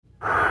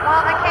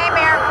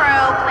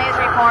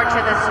to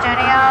the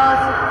studios.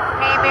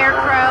 Hey, Beer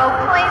Crew,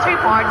 please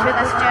report to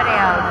the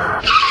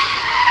studios.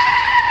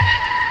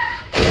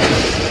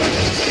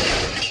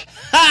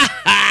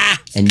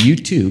 And you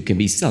too can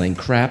be selling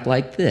crap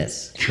like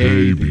this.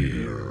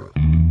 K-Beer.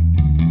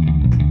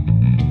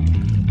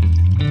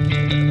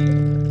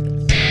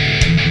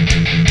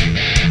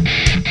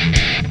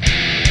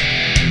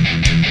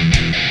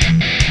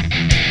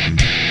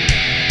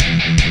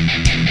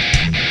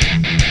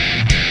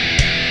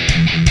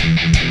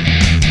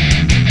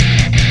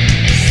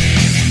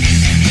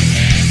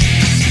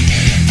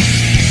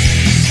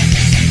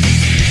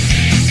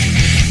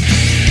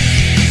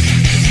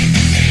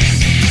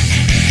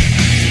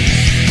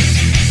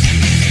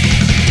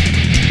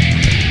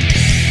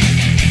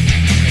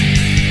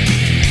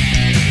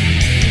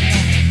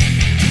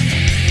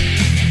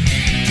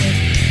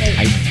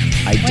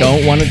 I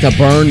don't want it to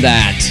burn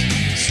that.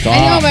 Stop. I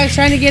know, but I was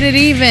trying to get it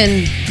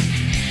even.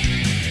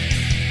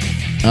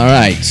 All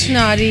right. It's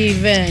not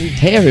even.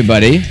 Hey,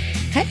 everybody.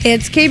 Hey,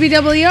 it's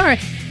KBWR.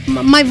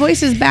 My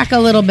voice is back a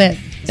little bit.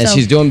 And so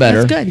she's doing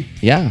better. That's good.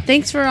 Yeah.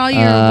 Thanks for all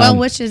your well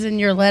wishes and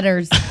your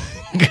letters.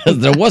 Because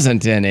there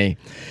wasn't any.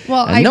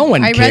 Well, and no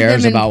one I read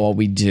cares them about what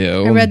we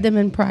do. I read them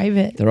in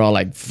private. They're all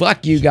like,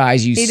 fuck you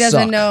guys, you He suck.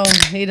 doesn't know.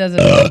 He doesn't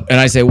know. And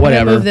I say, I'm gonna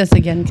whatever. move this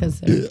again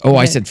because.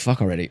 I said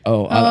fuck already. I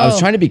was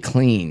trying to be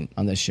clean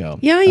on this show.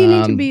 Yeah, you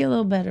need to be a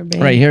little better,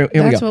 babe. Right, here we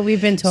go. That's what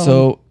we've been told.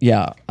 So,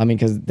 yeah, I mean,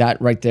 because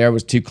that right there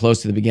was too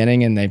close to the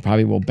beginning, and they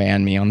probably will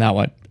ban me on that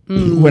one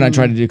when I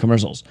try to do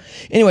commercials.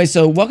 Anyway,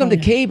 so welcome to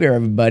K-Beer,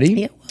 everybody.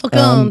 Yeah,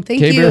 welcome. Thank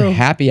K-Beer you.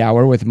 Happy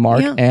Hour with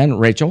Mark and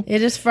Rachel.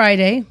 It is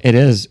Friday. It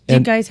is.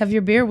 You guys have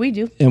your beer? We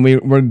do. And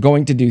we're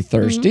going to do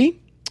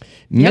Thirsty,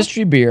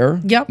 Mystery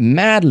Beer,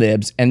 Mad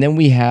Libs, and then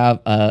we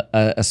have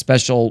a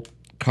special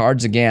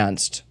Cards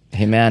Against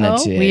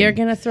Humanity. Oh, we are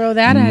going to throw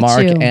that at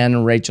Mark you.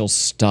 and Rachel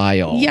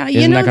style. Yeah, you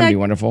Isn't know that going to that- be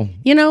wonderful?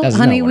 You know, That's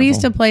honey, not we used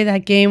to wonderful. play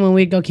that game when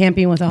we'd go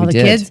camping with all the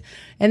did. kids.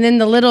 And then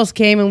the littles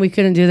came and we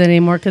couldn't do that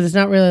anymore because it's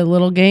not really a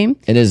little game.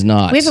 It is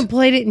not. We haven't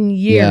played it in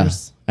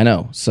years. Yeah, I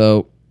know.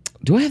 So,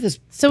 do I have this?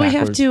 So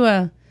backwards?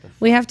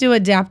 we have to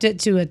adapt it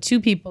to a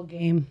two-people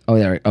game. Oh,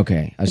 there.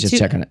 Okay, I was just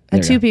checking it. There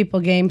A you go. two-people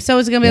game. So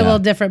it's going to be a Yeah. little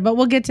different, but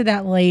we'll get to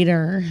that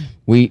later.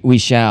 We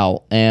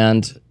shall.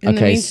 And In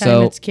the okay, meantime,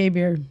 so it's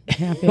K-Beer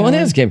Happy well, Hour.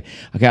 it is game.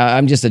 Okay,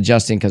 I'm just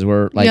adjusting because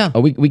we're like, Yeah.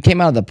 we came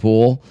out of the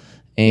pool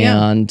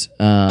and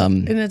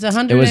And it's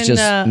it was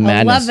just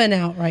madness. 111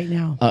 out right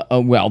now.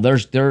 Well, they're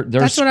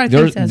That's what our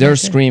they're thing says they're right there.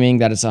 screaming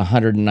that it's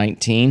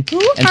 119. Who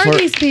are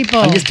these people?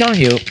 I'm just telling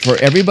you, for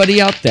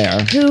everybody out there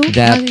Who are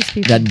that these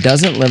people? that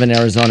doesn't live in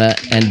Arizona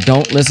and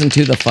don't listen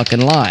to the fucking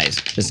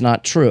lies, it's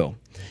not true.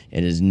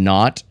 It is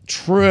not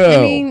true. I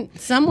mean,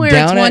 somewhere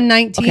Down it's at-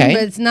 119, okay.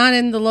 but it's not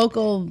in the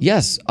local.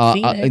 Yes,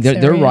 Phoenix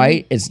they're area,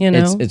 right. It's you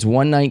know? it's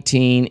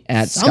 119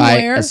 at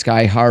Somewhere.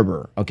 Sky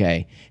Harbor.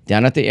 Okay,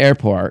 down at the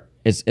airport,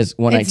 it's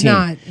 119. It's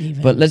not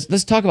even. But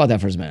let's talk about that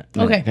for a minute.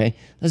 Okay. Okay.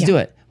 Let's do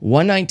it.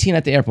 119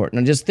 at the airport.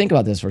 Now just think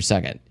about this for a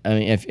second. I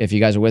mean, if you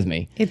guys are with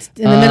me, It's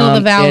in the middle of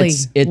the valley,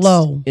 It's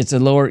low. It's a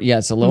lower. Yeah,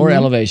 it's a lower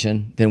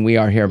elevation than we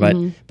are here.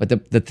 But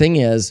the thing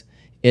is,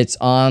 it's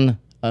on.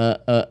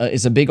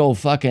 It's a big old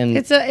fucking.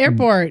 It's an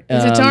airport.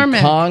 It's a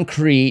tarmac.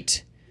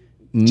 Concrete,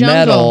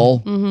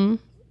 Jungle. metal,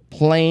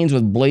 planes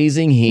with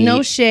blazing heat.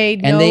 No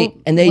shade, And no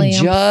they lamps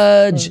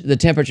judge or the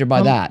temperature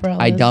by that. I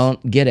umbrellas.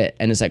 don't get it.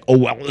 And it's like, oh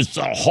well, it's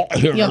so hot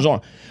here in Yeah.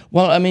 Arizona.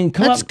 Well, I mean,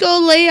 come Let's up. go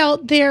lay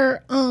out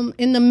there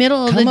in the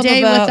middle of Come the up day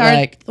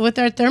about, with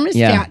our thermostats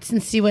Yeah.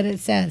 and see what it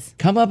says.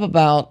 Come up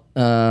about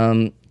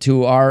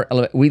to our.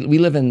 We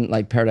live in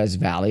like Paradise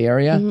Valley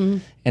area,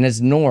 and it's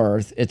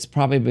north. It's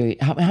probably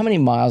how many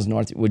miles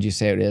north would you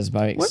say it is?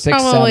 By We're 6,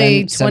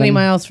 probably 7, 20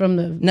 miles from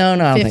the No, I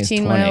don't think it's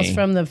 15 20. miles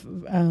from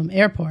the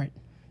airport.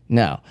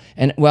 No,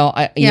 and well,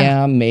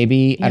 Yeah.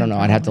 maybe I don't know.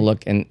 I'd have to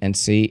look and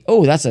see.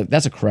 Oh, that's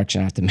a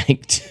correction I have to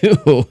make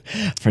too.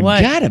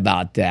 Forgot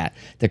about that.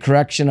 The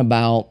correction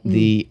about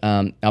the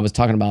I was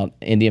talking about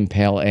Indian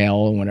Pale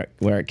Ale and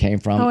where it came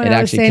from. Oh, it and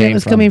I was saying it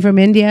was coming from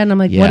India, and I'm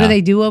like, what Yeah. do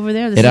they do over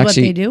there? This It is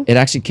actually what they do. it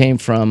actually came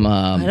from.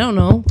 I don't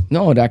know.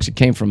 No, it actually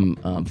came from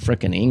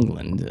frickin'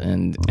 England,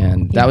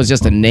 and that was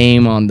just a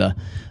name on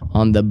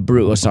the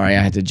brew. Oh, sorry,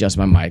 I had to adjust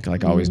my mic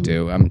like I always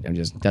do. I'm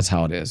just that's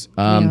how it is.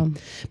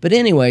 But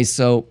anyway,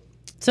 so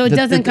So it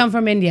doesn't come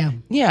from India.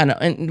 yeah, no,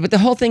 but the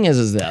whole thing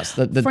is this: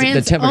 the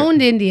France temperature.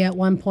 owned India at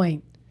one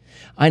point.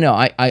 I know.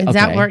 Is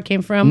that where it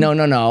came from?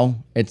 No.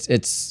 It's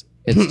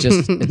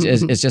just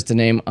it's just a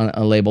name on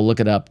a label. Look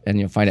it up and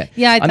you'll find it.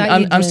 Yeah, I thought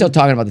you I'm did. still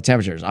talking about the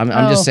temperatures. I'm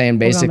Oh, just saying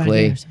we're going back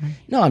basically. here, sorry.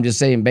 No, I'm just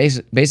saying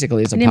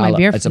basically it's a need my pile.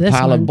 beer It's for a this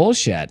pile one. of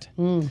bullshit.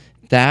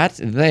 That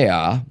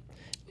there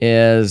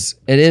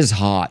is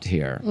hot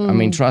here. I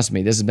mean, trust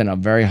me, this has been a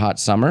very hot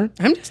summer.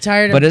 I'm just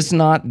tired But of it's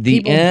not the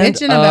people end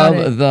bitching about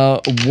of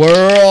the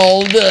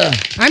world.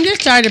 I'm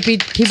just tired of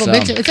people So-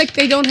 bitching. It's like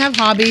they don't have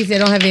hobbies. They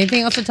don't have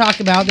anything else to talk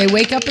about. They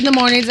wake up in the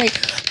morning. It's like,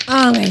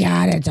 oh my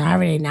God, it's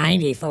already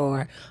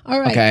 94. All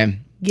right. Okay.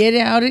 Get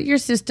it out of your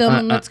system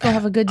and let's go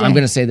have a good day. I'm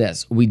going to say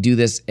this. We do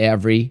this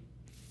every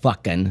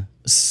fucking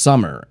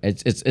summer.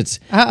 It's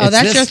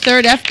that's your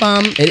third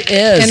F-bomb. It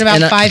is in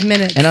about 5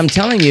 minutes. And I'm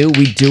telling you,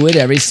 we do it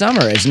every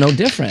summer. It's no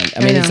different.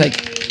 I mean, it's like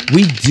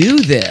we do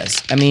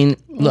this. I mean,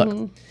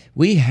 look,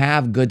 we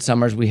have good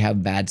summers, we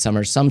have bad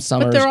summers. Some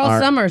summers, but they're all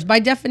summers. By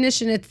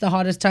definition, it's the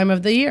hottest time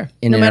of the year.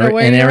 In, no matter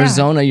where in you're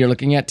Arizona, at. you're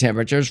looking at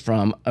temperatures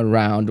from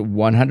around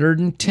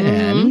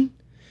 110,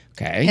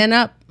 okay, and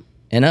up.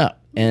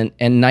 And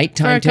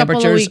nighttime For a couple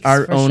of temperatures weeks,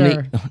 are for only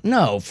sure.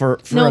 for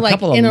No, a like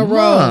couple of in a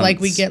row, months. like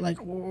we get like,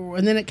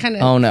 and then it kind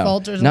of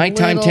falters.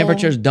 Nighttime a little.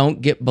 temperatures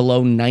don't get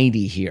below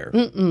 90 here.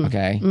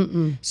 Okay,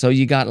 so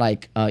you got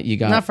like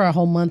not for a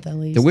whole month at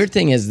least. The weird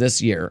thing is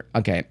this year.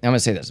 Okay, I'm gonna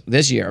say this.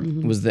 This year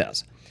was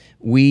this.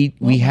 We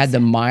had the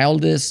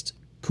mildest,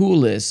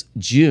 coolest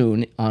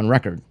June on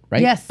record.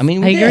 Right? Yes, I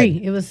mean, I we agree.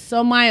 did. It was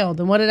so mild.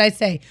 And what did I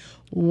say?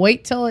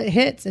 Wait till it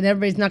hits, and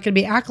everybody's not going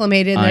to be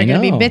acclimated, and they're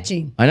going to be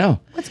bitching. I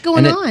know. What's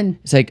going on?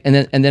 It's like, and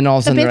then all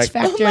of a sudden they're like,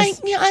 bitch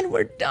 "Oh my God,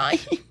 we're dying!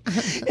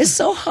 It's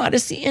so hot.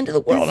 It's the end of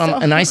the world." It's so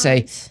and I hot.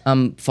 say,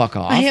 "Fuck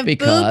off!" I have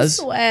because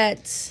boob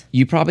sweat.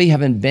 you probably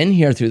haven't been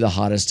here through the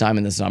hottest time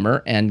in the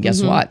summer. And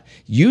guess what?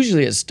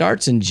 Usually it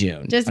starts in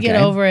June. Just get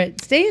over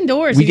it. Stay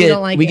indoors We if get you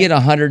don't like we it. get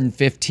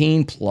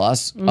 115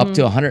 plus up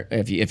to 100.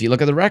 If you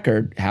look at the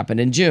record, happened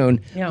in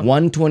June,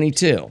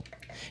 122.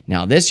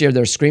 Now this year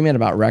they're screaming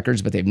about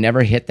records, but they've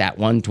never hit that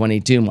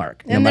 122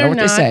 mark. No and matter they're what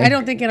not. they say. I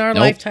don't think in our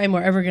lifetime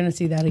we're ever going to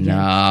see that again. No.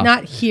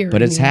 Not here.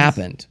 But it's anyways.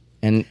 happened.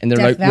 And they're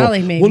Death like,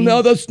 Valley, maybe. well,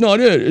 no, that's not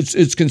it.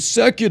 It's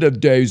consecutive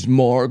days,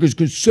 Mark. It's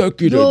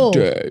consecutive No.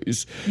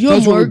 days. Yo,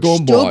 That's what we're Mark, going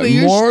stupid. by.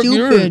 You're Mark,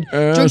 you're stupid.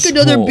 an Drink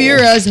another asshole. beer,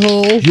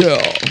 asshole.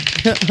 Yeah.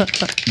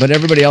 But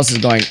everybody else is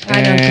going,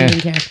 I don't even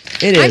care.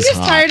 It I'm is just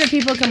hot. tired of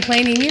people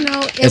complaining. You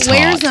know, it It's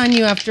wears hot. on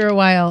you after a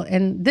while.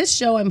 And this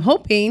show, I'm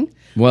hoping,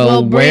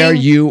 Well, will wear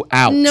bring- you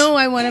out. No,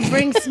 I want to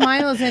bring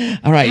smiles and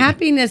All right.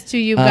 happiness to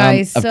you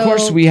guys. Of So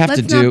course we have to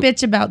let's not do-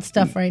 bitch about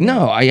stuff right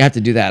now. No, I have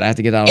to do that. I have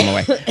to get that out of my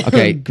way.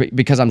 Okay,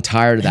 because I'm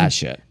tired of that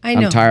shit. I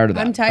know. I'm tired of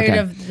that. I'm tired Okay.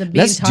 of the being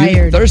Let's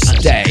tired. do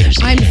Thursday.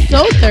 I'm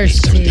so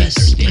thirsty.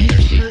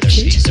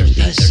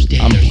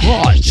 I'm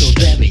parched.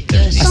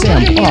 I say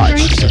I'm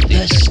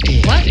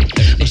parched.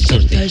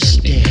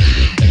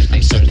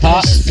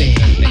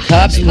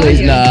 Cups,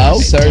 please. No.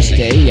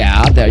 Thirsty.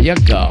 Yeah, there you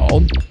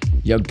go.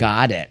 You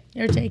got it.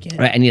 Here, take it. All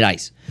right, I need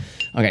ice.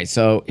 Okay,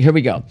 so here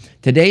we go.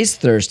 Today's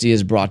Thirsty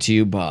is brought to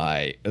you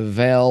by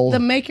Vel. The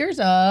makers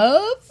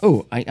of.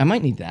 Oh, I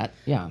might need that.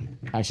 Yeah,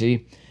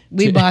 actually.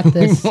 We bought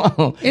this.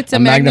 Well, It's a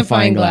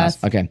magnifying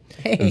glass. Okay.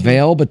 Hey.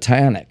 Vale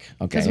Botanic.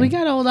 Okay. Because we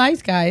got old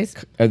ice, guys.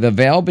 The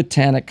Vale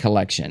Botanic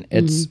Collection.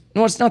 It's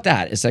no, it's not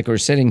that. It's like we're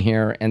sitting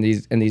here and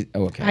these.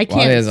 Oh, okay. I Well, it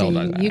can't is see.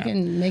 old. You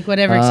can make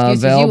whatever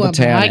excuses Vale you want,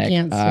 but I Botanic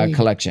can't see.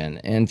 Collection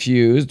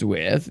infused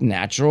with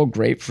natural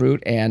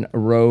grapefruit and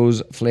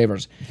rose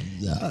flavors.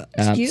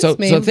 Excuse so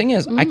me. so the thing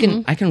is, I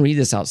can read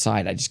this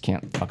outside. I just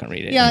can't fucking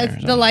read it. Yeah, in it's,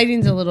 here, the so.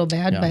 lighting's a little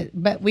bad,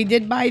 but we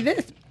did buy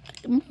this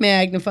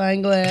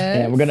magnifying glass.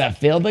 Yeah, we're gonna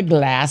fill the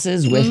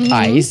glasses with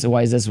ice.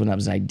 Why is this one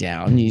upside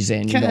down? You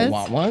saying you don't 'Cause-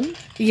 want one?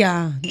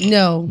 Yeah,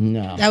 no.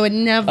 No. I would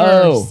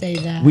never say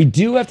that. We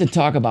do have to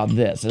talk about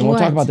this, and we'll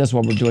talk What? about this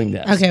while we're doing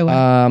this. Okay,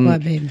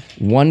 what, babe?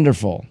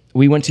 Wonderful.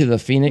 We went to the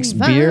Phoenix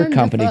Beer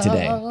Company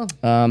today.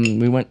 Wonderful.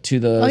 We went to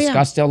the yeah.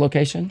 Scottsdale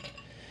location,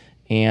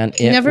 and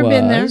it Never was,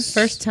 been there.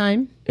 First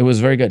time. It was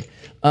very good.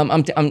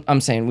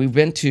 I'm saying we've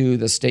been to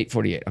the State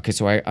 48. Okay,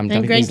 so I'm And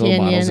dumping Grand these little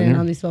bottles Canyon in and here.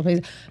 all these small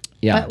places.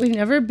 Yeah. But we've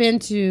never been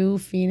to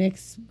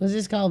Phoenix. What's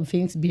this called?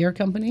 Phoenix Beer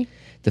Company.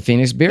 The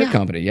Phoenix Beer Yeah.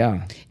 Company,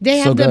 yeah. They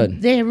so have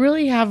good. They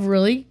really have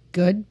really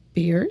good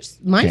beers.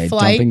 My Okay,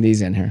 flight. dumping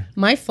these in here.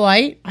 My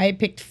flight. I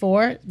picked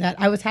 4 that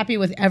I was happy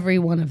with every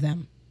one of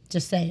them.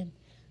 Just saying.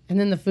 And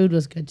then the food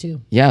was good too.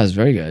 Yeah, it was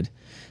very good.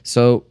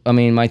 So, I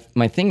mean, my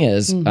thing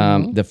is,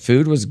 the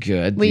food was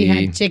good. We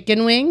had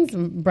chicken wings,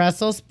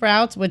 Brussels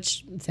sprouts,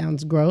 which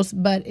sounds gross,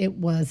 but it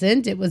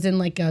wasn't. It was in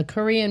like a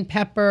Korean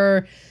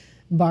pepper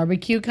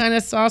barbecue kind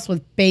of sauce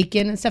with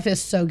bacon and stuff. It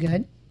was so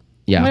good.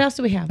 Yeah. What else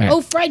do we have? Okay.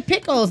 Oh, fried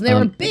pickles. They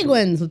were big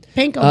ones with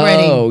panko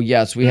Oh breading.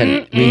 yes, we had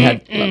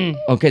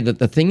okay.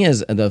 The thing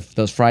is,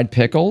 those fried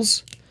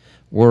pickles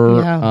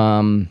were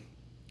Yeah.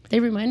 They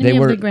reminded They me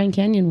were- of the Grand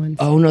Canyon ones.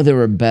 oh no, they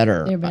were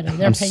better. They're better.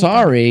 They're I'm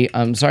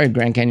panko. sorry,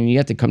 Grand Canyon. You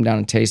have to come down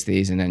and taste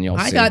these, and then you'll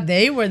I see. thought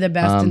they were the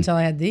best until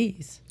I had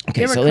these.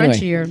 Okay, They were so anyway,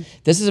 crunchier.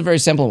 this is a very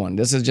simple one.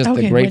 This is just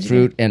Okay, the what'd you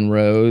grapefruit and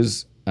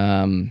rose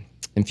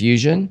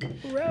infusion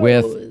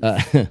with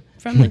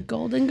From the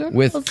Golden Girls.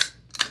 with.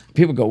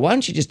 People go, why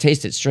don't you just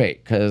taste it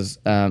straight? Because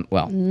No.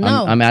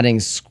 I'm adding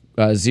zero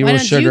Why don't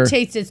sugar. you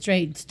taste it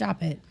straight?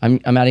 Stop it.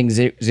 I'm adding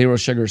zero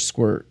sugar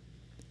squirt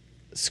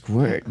this.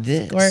 Squirt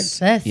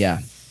this. Yeah.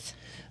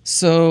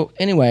 So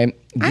anyway,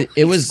 I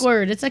it like was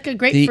squirt. It's like a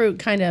grapefruit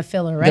kind of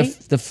filler, right?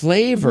 the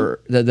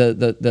flavor.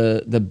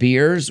 Mm-hmm. The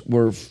beers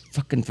were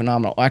fucking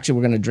phenomenal. Actually,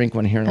 we're gonna drink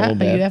one here in a little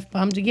bit. You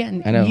F-bombed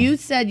again. I know. You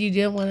said you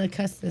didn't want to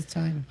cuss this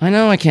time. I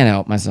know I can't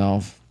help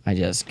myself. I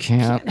just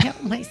can't.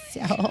 Help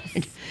myself.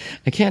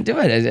 I can't do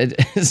it.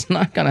 It's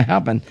not going to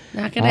happen.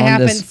 Not going to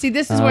happen. See,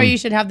 this is where you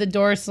should have the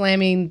door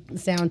slamming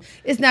sound.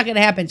 It's not going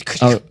to happen.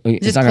 Oh,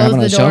 it's Just not gonna close happen on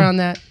the the door show? on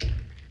that.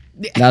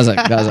 That's going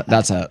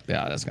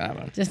to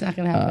happen. Just not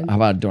going to happen. How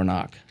about a door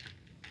knock?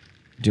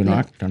 Door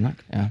knock? Door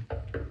knock? Yeah.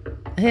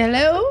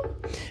 Hello?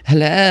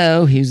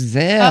 Hello, who's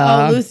there?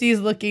 Uh-oh, Lucy's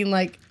looking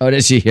like... Oh,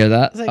 did she hear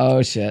that? like-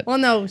 Oh, shit. Well,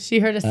 no, she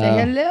heard us say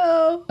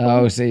hello.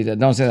 Oh, see,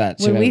 don't say that.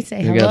 When we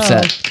say she'll hello, get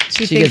upset.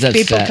 she gets thinks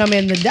people upset. come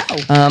in the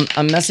door.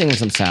 I'm messing with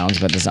some sounds,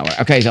 but that's not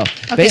work. Okay, so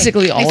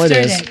basically all I it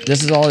is, stirred it.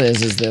 this is all it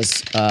is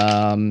this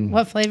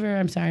What flavor?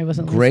 I'm sorry, I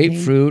wasn't listening.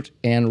 grapefruit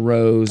and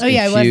rose Oh,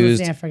 yeah, I was infused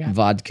listening, I forgot.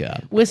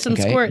 vodka. With some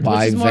squirt,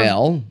 by which is more-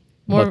 Vale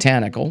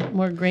Botanical.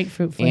 More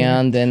grapefruit flavor.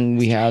 And then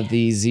we have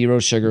the zero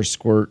sugar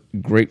squirt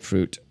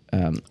grapefruit.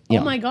 Oh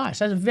my gosh,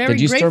 that's very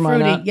Did you stir mine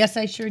grapefruity. up? Yes,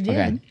 I sure did.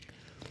 Okay.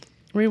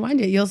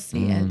 Rewind it, you'll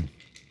see it.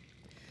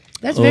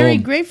 That's very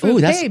grapefruit. Oh,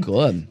 that's babe.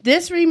 good.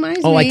 This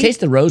reminds me. Oh, I taste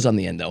the rose on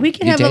the end, though. We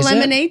could You have a taste it?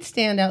 lemonade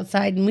stand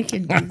outside, and we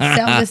could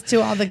sell this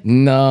to all the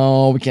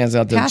No, we can't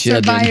sell it to the passer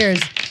children.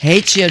 buyers.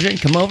 Hey, children,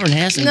 come over and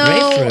have some No,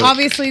 grapefruit.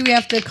 obviously we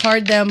have to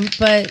card them,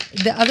 but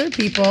the other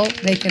people,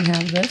 they can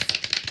have this.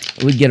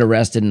 We'd get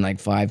arrested in like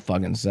 5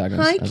 fucking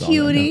seconds. Hi, That's all they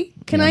do. cutie.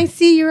 Can I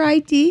see your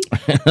ID?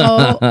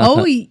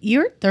 oh,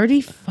 you're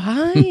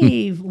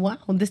 35. Wow,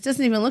 this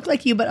doesn't even look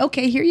like you, but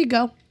okay, here you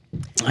go.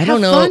 I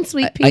don't know. fun,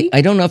 sweet pea.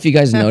 I don't know if you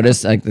guys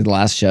noticed like the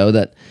last show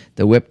that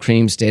the whipped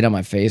cream stayed on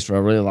my face for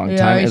a really long Yeah,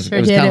 time. I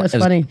sure did. It was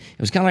funny. It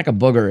was kind of like a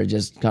booger. It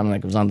just kind of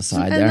like was on the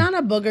side And there. not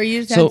a booger,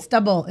 you just So- had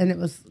stubble, and it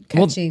was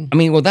Well, catching. I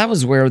mean, that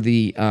was where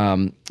the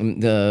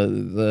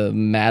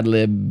Mad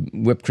Lib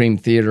whipped cream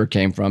theater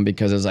came from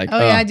because it was like, Oh,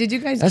 yeah, did you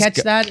guys that's catch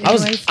good. that I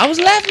was anyways?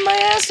 laughing my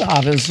ass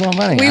off. It was so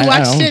funny. We I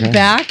watched don't it know.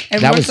 back,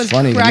 and That Mark was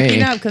funny to cracking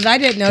me. up because I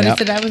didn't notice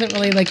Yep. it. I wasn't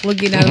really like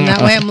looking at him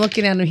that way. I'm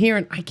looking at him here,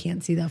 and I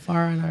can't see that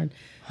far on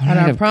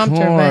our Of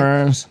prompter,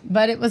 course.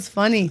 but it was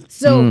funny.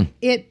 So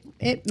it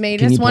made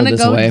Can us you pull want to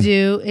this go away?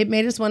 do. It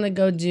made us want to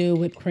go do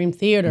whipped cream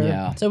theater.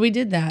 Yeah. So we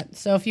did that.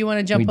 So if you want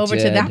to jump We over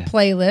to that did.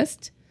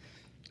 playlist,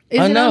 is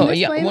Oh it no! on this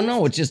Yeah, well, playlist?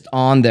 no, it's just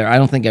on there. I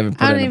don't think I ever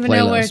put I it don't in a even playlist.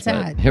 know where it's but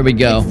at. Here we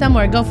go. It's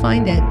somewhere. Go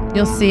find it.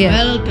 You'll see it.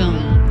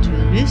 Welcome to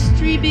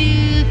Mystery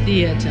Beer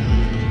Theater.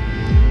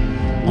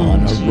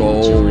 On a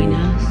roll. Join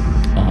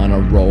us. On a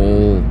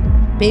roll.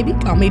 Baby,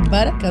 call me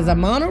butter because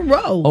I'm on a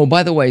roll. Oh,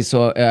 by the way,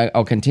 so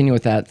I'll continue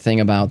with that thing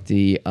about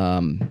the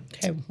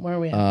Okay, where are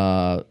we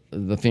at?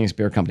 the Phoenix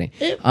Beer Company.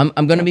 I'm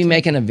going to be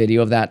making a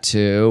video of that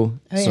too.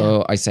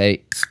 So I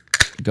say,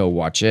 go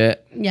watch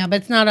it. Yeah,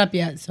 but it's not up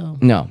yet. So.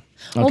 No.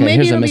 Okay, Well,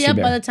 maybe here's a it'll be mystery up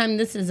beer. by the time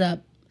this is up.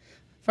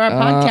 For our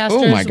podcasters,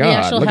 oh my we God,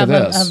 actually look have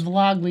at a this.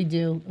 vlog we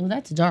do. Oh,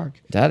 that's dark.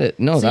 That is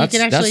no, So you that's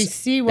can actually that's,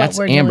 see what that's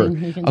we're amber.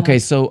 doing. You can Okay,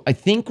 talk. so I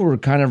think we're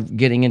kind of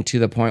getting into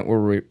the point where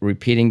we're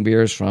repeating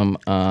beers from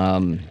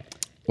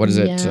what is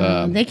it?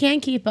 Yeah, they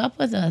can't keep up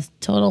with us.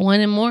 Total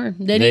Wine and More.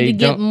 They need to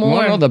get don't- more.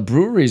 Well, no, the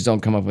breweries don't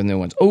come up with new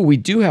ones. Oh, we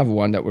do have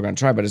one that we're going to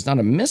try, but it's not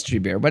a mystery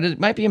beer, but it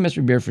might be a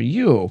mystery beer for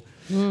you.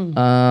 Hmm.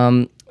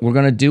 We're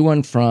going to do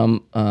one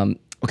from.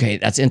 Okay,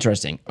 that's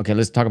interesting. Okay,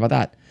 let's talk about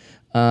that.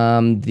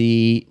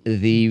 The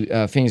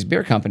Phoenix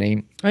Beer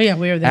Company Oh yeah,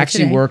 we were there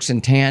actually today. works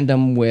in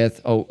tandem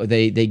with. Oh,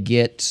 they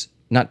get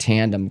not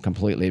tandem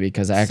completely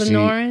because actually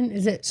Sonoran.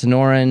 Is it?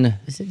 Sonoran.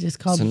 Is it just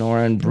called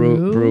Sonoran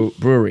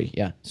Brewery.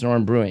 Yeah,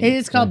 Sonoran Brewing. It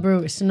is called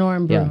brewery.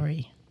 Sonoran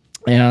Brewery.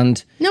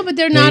 And No, but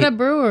they're not a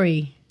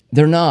brewery.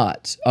 they're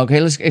not. Okay,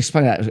 let's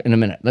explain that in a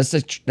minute. Let's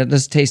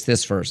taste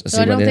this first. Let's So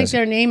see I don't what it think is.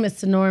 their name is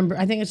Sonoran.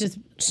 I think it's just.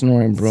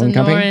 Sonoran Brewing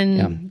Company. Sonoran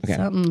Yeah. Okay.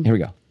 something. Here we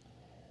go.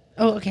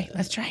 Oh, okay.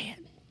 Let's try it.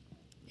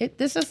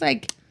 This is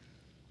like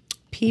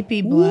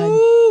pee-pee blood.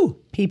 Woo!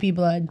 Pee-pee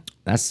blood.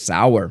 That's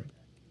sour.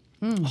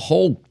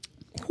 Whole.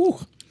 Whew,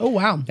 Oh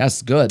wow.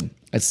 that's good.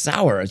 It's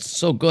sour. It's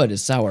so good.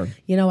 It's sour.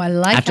 You know, I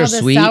like After how the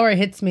sweet, sour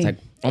hits me. It's like,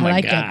 oh I my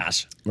like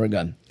gosh, we're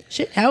good. It.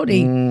 Shit,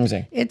 howdy. Let me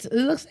see. It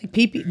looks like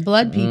pee-pee,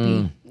 blood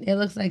pee-pee. It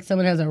looks like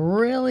someone has a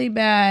really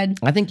bad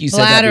I think you said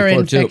that bladder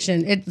before too.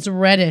 infection. It's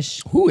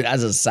reddish, Ooh,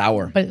 that's a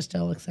sour. but it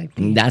still looks like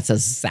pee. That's a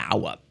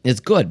sour. It's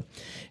good.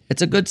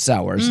 It's a good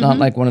sour. It's not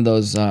like one of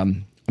those. I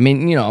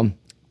mean, you know.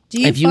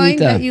 Do you if you find eat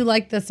the- that you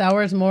like the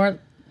sours more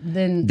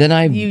than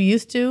I- you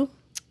used to?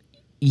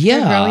 Yeah,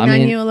 They're growing I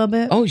mean, on you a little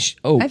bit?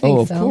 I think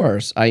of so.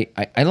 course. I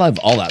love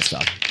all that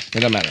stuff. It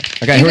doesn't matter.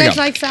 Okay, You here we guys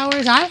go. like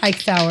sours? I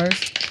like sours.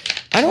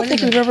 I don't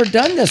think we've ever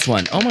done this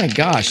one. Oh my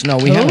gosh, no,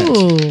 we Ooh.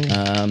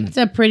 haven't. It's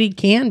a pretty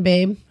can,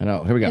 babe. I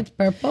know. Here we go. It's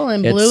purple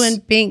and blue It's-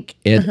 and pink.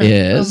 It Oh,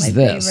 is my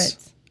this.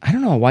 favorites. I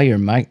don't know why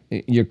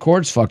your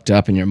cord's fucked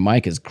up and your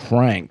mic is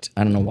cranked.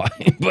 I don't know why,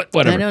 but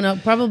whatever. I don't know.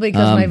 Probably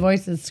because my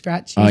voice is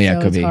scratchy, oh, yeah, so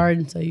could it's be.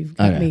 hard. So you've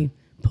got Okay. me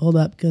pulled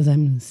up because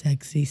I'm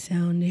sexy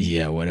sounding.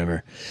 Yeah,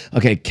 whatever.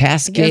 Okay,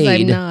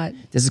 Cascade. not.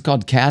 This is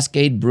called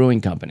Cascade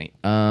Brewing Company.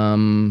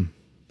 Cascade,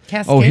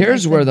 Oh,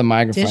 here's like where the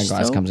magnifying dish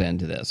glass soap? comes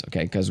into this.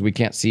 Okay, because we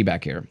can't see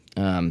back here.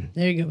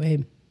 There you go,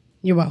 babe.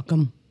 You're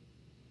welcome.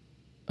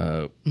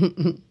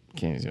 Can't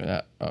you see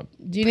that?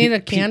 Do you need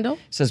a candle? It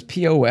says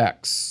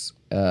POX.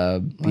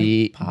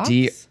 Like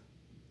pops?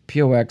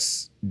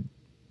 POX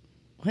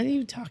What are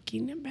you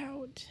talking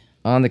about?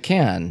 On the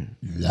can.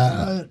 Excuse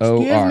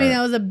O-R. me,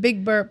 that was a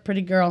big burp,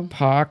 pretty girl.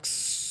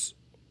 Pox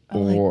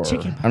like or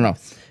chicken I don't know.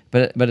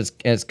 But it's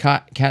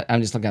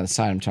I'm just looking at the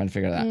side. I'm trying to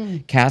figure it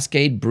out.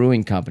 Cascade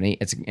Brewing Company.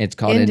 It's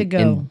called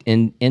Indigo.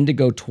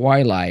 Indigo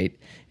Twilight,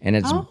 and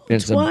it's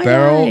Twilight. a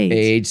barrel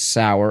aged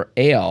sour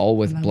ale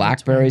with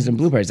blackberries and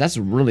blueberries. That's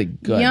really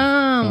good.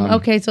 Yum.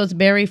 Okay, so it's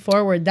berry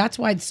forward. That's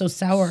why it's so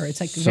sour. It's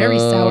like very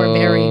sour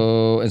berry.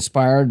 So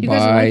inspired You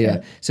guys will by. like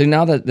it. So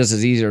now that this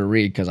is easier to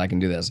read because I can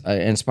do this.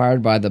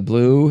 Inspired by the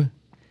blue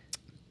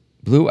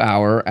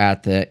hour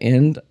at the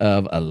end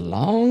of a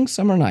long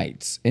summer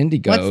nights.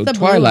 Indigo What's the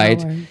blue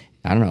Twilight, hour?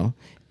 I don't know,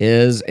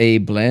 is a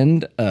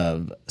blend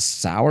of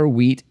sour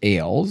wheat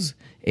ales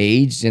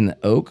aged in the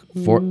oak.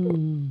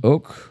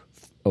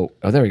 Oh,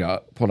 there we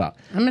go. Pulled out.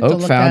 I'm gonna have to Oak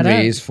look that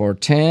foundries for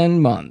 10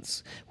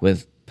 months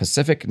with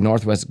Pacific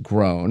Northwest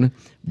grown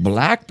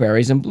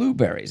blackberries and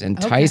blueberries.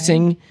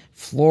 Enticing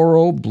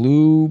floral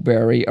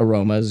blueberry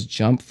aromas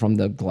jump from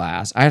the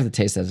glass. I have to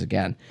taste this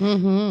again.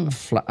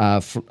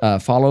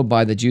 Followed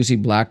by the juicy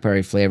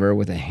blackberry flavor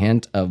with a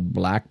hint of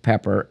black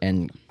pepper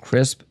and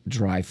crisp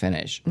dry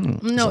finish.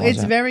 No,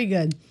 it's very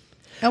good.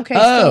 Okay.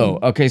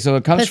 Okay. So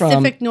it comes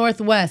Pacific from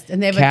Northwest,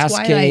 and they have a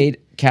Twilight.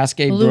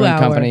 Cascade Blue Brewing Hour.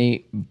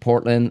 Company,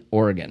 Portland,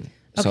 Oregon.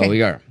 So Okay.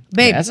 we are.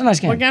 Babe, Yeah, that's a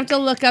nice can. We're gonna have to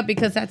look up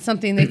because that's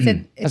something they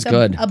said. It's That's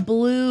good. a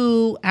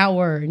blue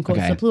hour in quotes.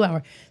 Okay. A blue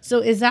hour. So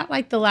is that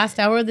like the last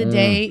hour of the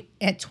day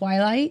at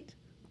twilight?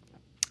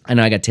 I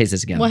know I got to taste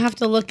this again. We'll have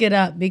to look it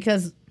up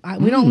because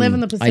we don't live in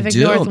the Pacific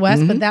do.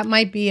 Northwest, but that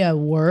might be a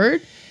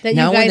word that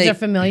Now you when guys they- are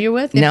familiar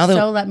with. If now that-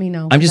 so, let me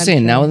know. I'm just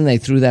saying, now curious. when they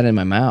threw that in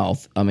my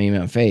mouth, I mean,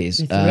 in my face,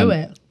 They threw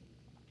it.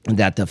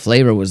 that the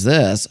flavor was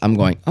this, I'm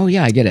going, oh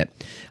yeah, I get it.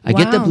 I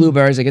get the Wow.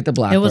 blueberries, I get the was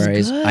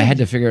blackberries. good. I had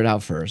to figure it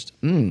out first.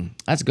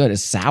 That's good.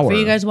 It's sour. For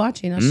you guys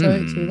watching, I'll show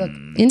it to you. Look,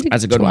 Indigo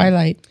That's a good one.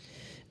 Twilight.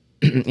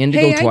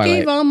 Indigo Hey, Twilight. I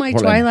gave all my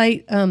Portland.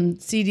 Twilight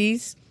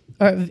CDs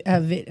or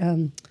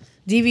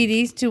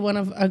DVDs to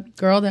a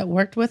girl that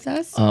worked with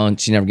us. Oh, and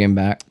she never gave them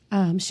back.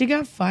 She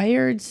got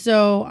fired,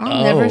 so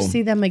I'll never Oh.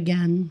 see them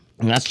again.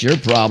 And that's your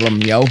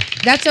problem, yo.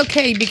 That's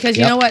okay because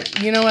you Yep. know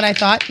what? You know what I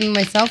thought in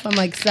myself. I'm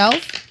like,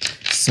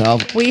 So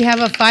we have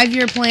a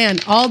 5-year plan.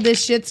 All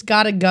this shit's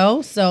got to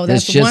go. So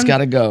this that's shit's one. got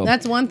to go.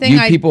 That's one thing. You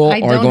I people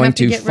I are don't going have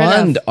to to get rid of.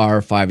 fund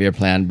our 5-year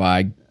plan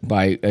by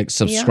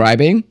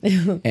subscribing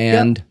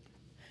and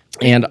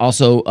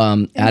also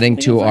adding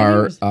been to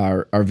 5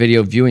 our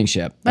video viewing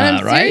ship. But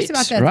I'm serious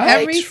about that.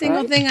 Right, Every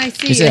single right. thing I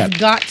see Is has it?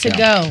 got to Yeah.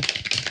 go.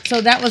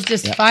 So that was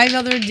just 5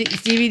 other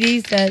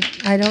DVDs that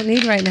I don't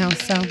need right now.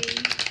 So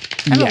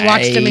I haven't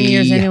watched them in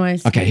years, Yay.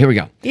 anyways. Okay, here we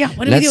go. Yeah,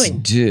 what are Let's we doing?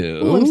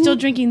 do. Ooh, I'm still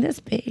drinking this,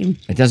 babe.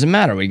 It doesn't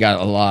matter. We got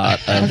a lot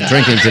of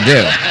drinking to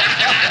do.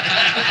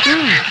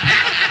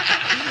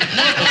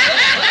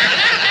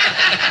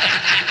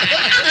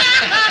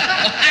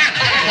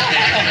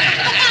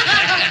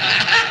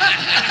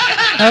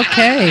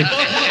 Okay,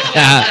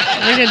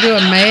 we're gonna do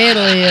a Mad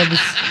Libs.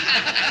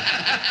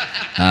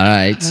 All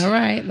right. All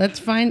right, let's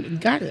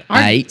find. Got it.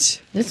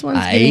 Eight. This one's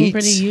getting Eight.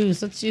 pretty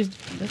used. Let's just.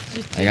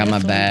 I got my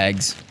this one.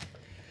 bags.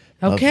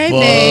 Okay,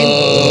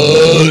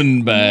 babe.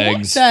 Fun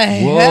bags. What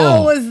the Whoa.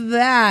 hell was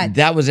that?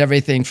 That was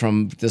everything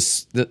from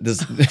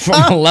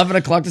from 11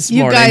 o'clock this You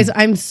morning. guys,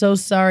 I'm so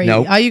sorry.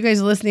 Nope. All you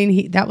guys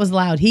listening, that was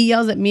loud. He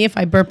yells at me if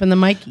I burp in the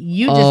mic.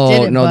 You just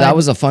did it. no, bud. that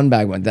was a fun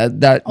bag one.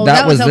 That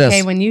was okay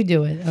this. when you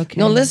do it. Okay.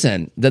 No,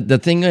 listen. The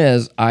thing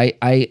is,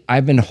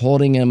 I've been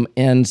holding him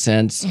in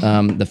since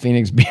the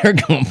Phoenix Beer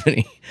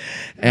Company,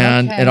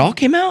 and Okay. it all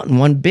came out in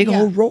one big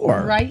old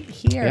roar. Right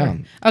here.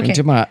 Yeah. Okay.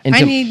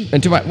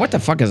 Into my what the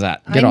fuck is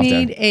that? Get I off need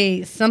there.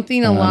 a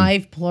something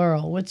alive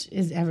plural, which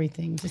is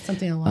everything. Just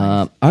something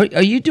alive. Are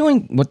you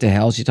doing what the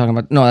hell is she talking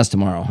about? No, that's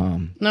tomorrow, huh?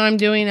 No, I'm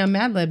doing a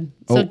Mad Lib.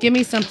 So Oh. give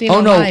me something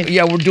Oh no, alive.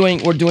 yeah, we're doing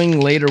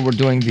later. We're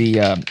doing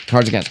the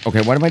Cards Against.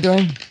 Okay, what am I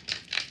doing?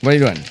 What are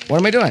you doing? What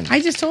am I doing? I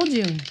just told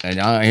you.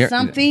 Here,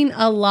 Something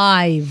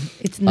alive.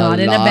 It's not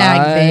in a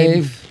bag,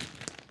 babe.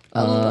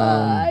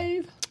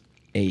 Alive.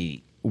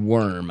 A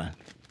worm.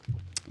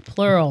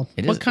 Plural.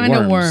 It What is kind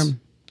of worms. worm?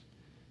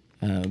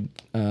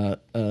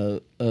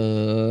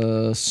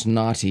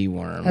 Snotty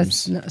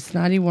worms.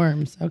 Snotty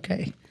worms.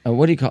 Okay.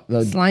 What do you call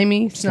the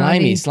Slimy,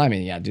 snotty.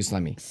 slimy? Yeah, do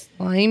slimy.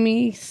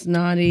 Slimy,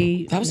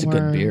 snotty. That was a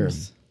good beer.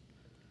 worms.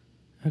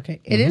 Okay.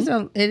 It is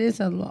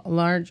a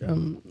large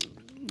thing.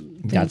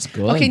 That's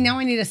good. Okay, now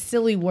I need a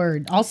silly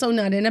word. Also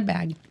not in a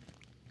bag.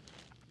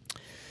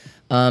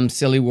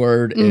 Silly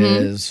word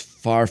Mm-hmm. is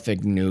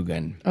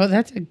farfignugan. Oh,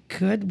 that's a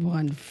good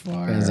one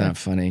for Is that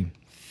funny?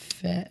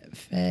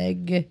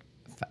 feg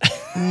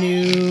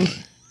new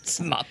It's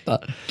not the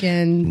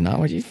can not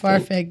what you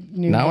think.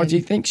 farfignugan. Not what you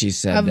think she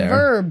said A there.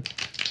 verb.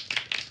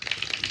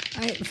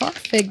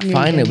 Farfignugan.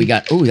 Finally, we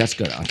got. Oh, that's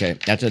good. Okay,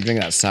 after drinking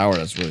that sour,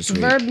 that's really sweet.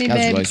 Verb me, That's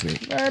babe. really sweet.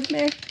 Verb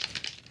me.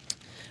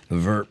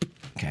 Verb.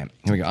 Okay,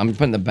 here we go. I'm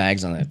putting the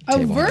bags on the A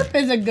table. verb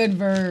is a good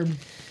verb.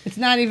 It's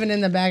not even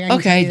in the bag. I can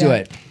Okay, tell do you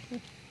that.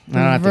 it. I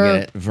don't have to Verb.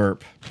 get it.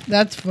 Verb.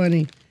 That's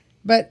funny.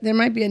 But there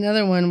might be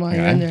another one while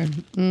you're in Okay.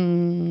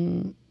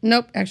 there.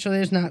 Nope, actually,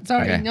 there's not.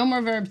 Sorry, Okay. no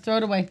more verbs. Throw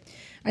it away.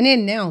 I need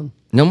a noun.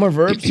 No more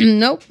verbs?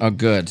 Nope. Oh,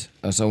 good.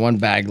 So one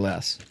bag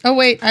less. Oh,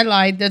 wait, I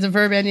lied. There's a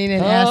verb ending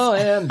in S.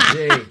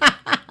 OMG.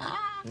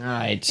 All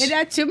right. It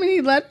had too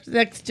many letters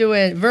next to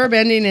it. Verb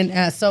ending in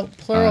S, so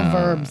plural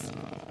verbs.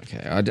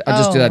 Okay, I'll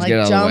just do that to like get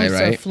out of the way,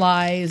 jumps right? or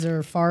flies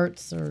or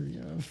farts or,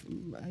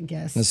 I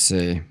guess. Let's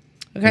see.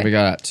 Okay. We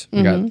got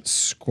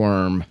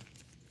squirm.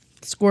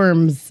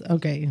 Squirms.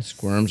 Okay.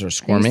 Squirms or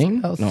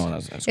squirming? Oh, No,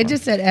 that's not It squirm.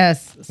 just said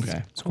S.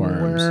 Okay,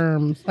 squirms.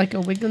 Worms. Like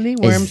a wiggly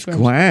worm. It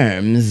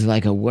squirms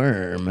like a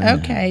worm.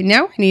 Okay,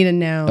 now I need a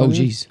noun. Oh,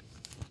 jeez.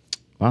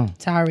 Wow,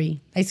 Sorry,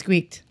 I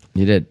squeaked.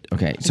 you did.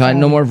 Okay, so I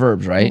no more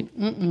verbs, right?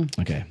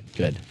 Okay,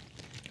 good.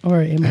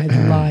 Or am I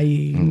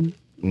lying?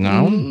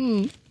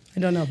 Noun? I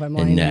don't know if I'm A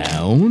lying.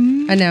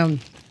 noun? A noun.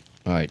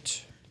 All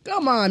right.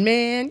 Come on,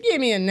 man. Give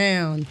me a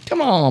noun.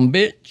 Come on,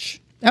 bitch.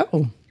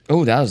 Oh,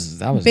 Oh, that was.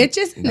 bitch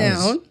is a that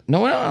was- noun.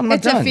 No, I'm not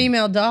It's done. a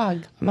female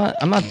dog.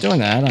 I'm not doing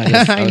that. I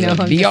just, I was know, a I'm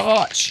just-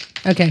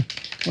 biatch. Okay.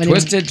 What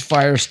Twisted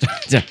fire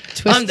starter.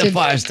 I'm the Twisted-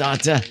 fire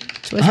starter. I'm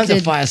the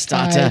Twisted fire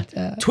starter.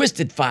 fire-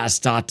 Twisted fire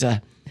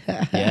starter.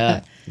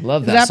 Yeah,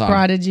 love Is that that song.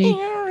 Prodigy?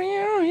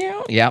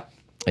 Yep,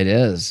 it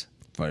is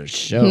for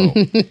sure.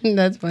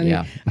 That's funny.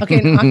 Yeah. Okay,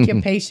 an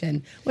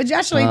occupation. Which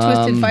actually,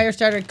 Twisted Fire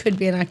Starter could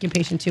be an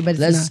occupation too, but it's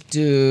Let's not.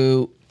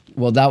 do.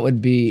 Well, that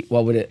would be.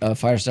 What would it? A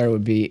fire starter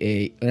would be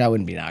a. That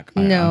wouldn't be an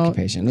No.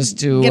 occupation. Let's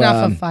do. Get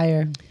off of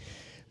fire.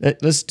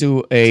 Let's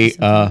do a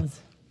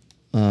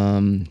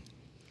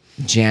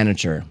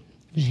janitor.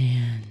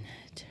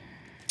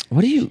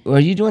 What are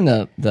you doing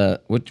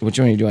which one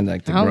are you doing,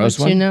 like the I'll gross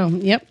let one? you know.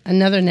 Yep,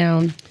 another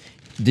noun.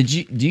 Do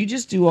you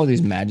just do all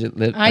these magic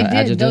I did.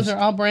 adjectives? Those are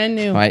all brand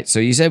new. All right, so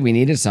you said we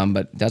needed some,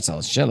 but that's a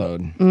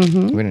shitload.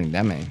 We don't need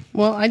that many.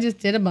 Well, I just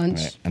did a bunch.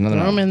 Right, another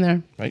Throw them noun. in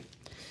there. Right?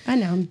 A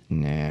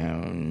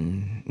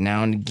noun.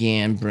 Noun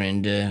again,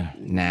 Brenda.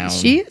 Noun.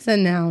 She is a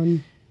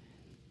noun.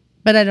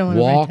 But I don't want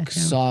to write Walk that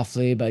down.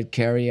 softly, but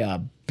carry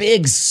a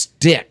big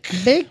stick.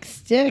 Big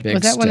stick. Big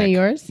Was that one of stick.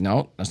 yours?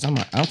 No, that's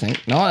not I don't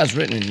think. No, that's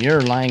written in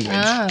your language.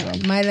 Ah,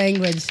 So- my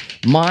language.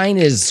 Mine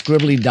is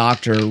scribbly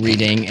doctor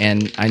reading,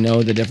 and I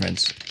know the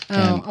difference.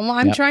 Oh, And- well,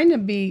 I'm yep. trying to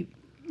be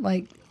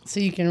like so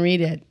you can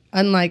read it.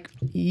 Unlike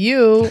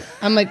you,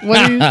 I'm like, what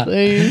are you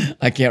saying?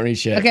 I can't read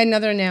shit. Okay,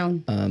 another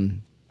noun.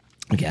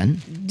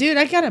 Again? Dude,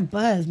 I got a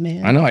buzz,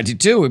 man. I know, I do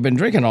too. We've been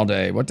drinking all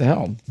day. What the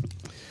hell?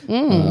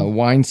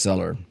 Wine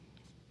cellar.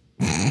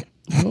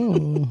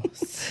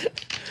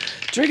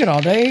 Drinking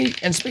all day.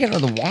 And speaking of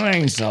the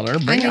wine cellar,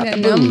 bring out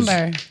need the a booze.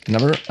 number.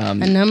 Number? A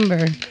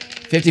number.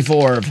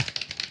 54.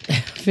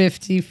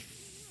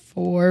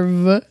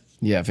 54.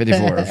 Yeah,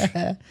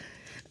 54.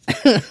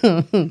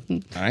 All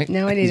right.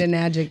 Now I need an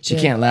adjective. She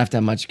can't laugh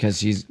that much because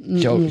she'll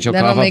That'll cough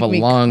up make a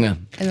me- lung.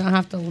 And I'll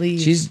have to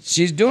leave.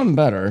 She's doing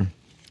better.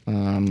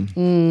 Oh.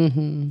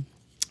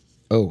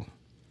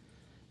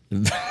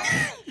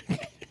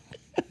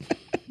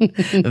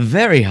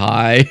 Very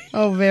high,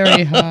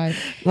 very high.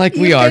 like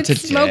we You've are been today.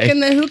 Smoking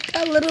the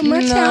hookah a little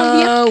much, have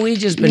you? No, we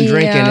just been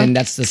drinking, Yeah. and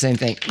that's the same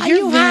thing. Are You're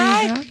you very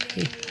high?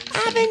 happy.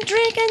 I've been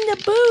drinking the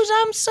booze.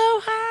 I'm so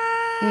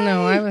high.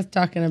 No, I was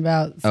talking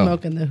about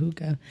smoking the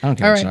hookah. I don't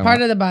care All what right, you're part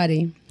talking of the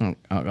body.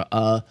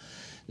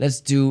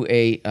 Let's do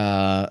a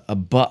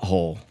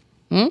butthole.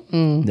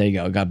 There you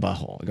go. I got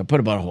butthole. I got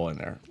put a butthole in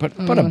there. Put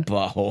a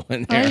butthole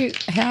in Are there. you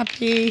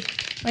happy?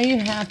 Are you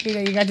happy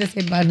that you got to say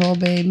butthole,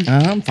 babe?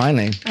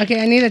 Finally.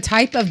 Okay, I need a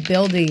type of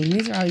building.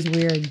 These are always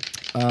weird.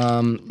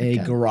 A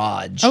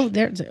garage. Oh,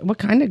 there's what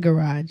kind of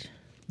garage?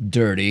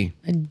 Dirty.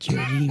 A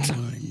dirty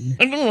one.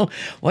 I don't know.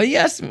 Well,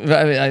 yes. I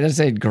didn't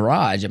say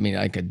garage. I mean,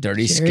 like a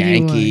dirty, Dirty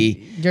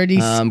skanky, one. Dirty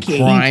skanky.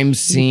 crime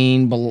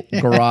scene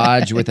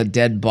garage with a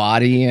dead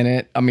body in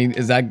it. I mean,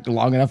 is that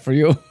long enough for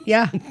you?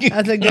 Yeah,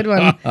 that's a good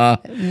one.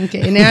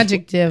 Okay, an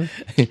adjective.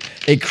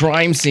 A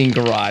crime scene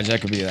garage.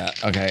 That could be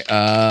that. Okay.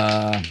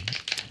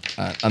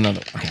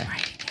 Another. Okay.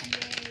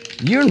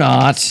 You're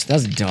not.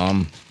 That's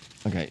dumb.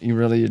 Okay.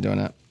 You're doing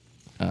it.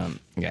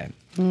 Okay.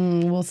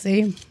 We'll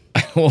see.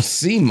 We'll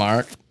see,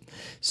 Mark.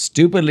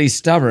 Stupidly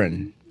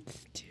stubborn.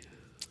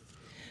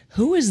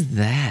 Who is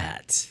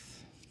that?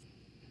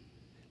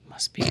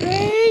 Must be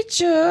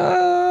Rachel.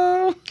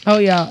 Oh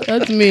yeah,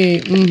 that's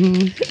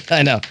me.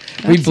 I know.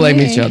 We blame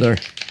me. each other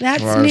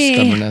That's for our me.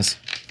 stubbornness.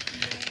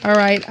 All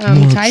right.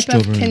 More Type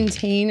of stubborn.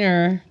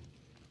 container.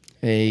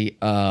 A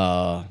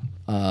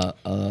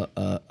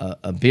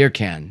beer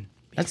can.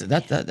 That's I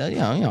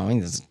mean,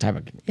 that's a type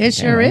of. It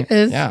sure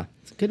is. Yeah.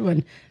 It's a good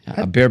one.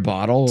 A beer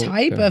bottle.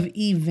 Type of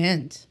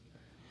event.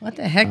 What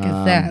the heck is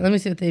that? Let me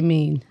see what they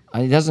mean.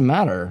 It doesn't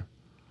matter.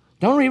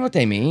 Don't read what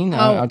they mean.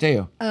 I'll tell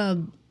you.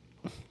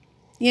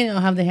 You know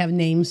how they have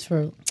names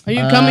for. Are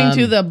you coming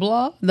to the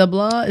blah? The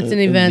blah. It's an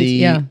event.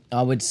 Yeah.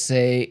 I would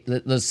say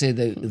let's say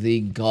the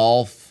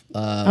golf.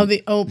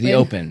 The open. The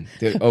open.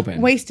 The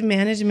open. Waste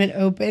management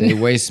open. The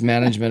Waste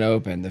Management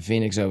Open. The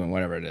Phoenix Open.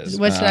 Whatever it is.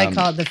 What should I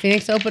call it? The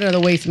Phoenix Open or the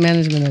Waste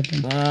Management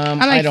Open?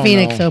 I like don't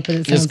Phoenix know. Open.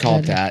 It Just sounds call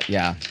it better. that.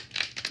 Yeah.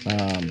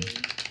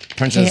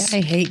 Princess.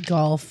 I hate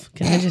golf.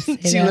 Can I just say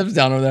She that? lives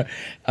down over there.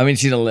 I mean,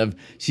 she don't live.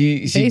 She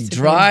Basically.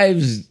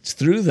 drives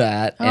through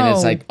that, and it's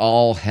Oh. like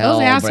all hell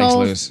Those breaks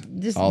assholes loose.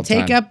 just all the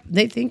take time. up.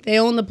 They think they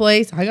own the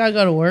place. I gotta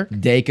go to work.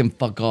 They can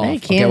fuck off. They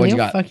Okay, can. what You you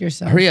got? fuck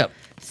yourself. Hurry up.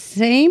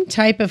 Same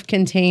type of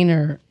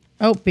container.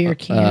 Oh, beer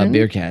can.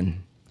 Beer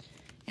can.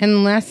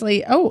 And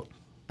lastly,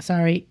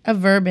 a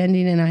verb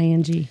ending in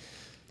ing.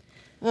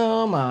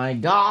 Oh my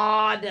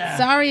God.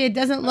 Sorry, it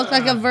doesn't look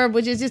like a verb,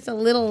 which is just a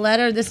little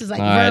letter. This is like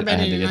All right, verb I had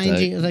ending to in get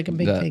ing. It was like a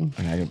big thing.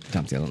 Okay, I can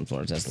dump the other on the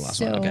floor. That's the last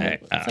So, one. Okay.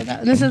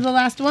 this is the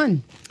last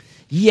one.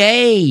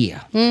 Yay!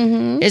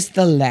 It's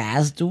the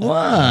last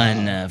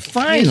one.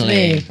 Finally.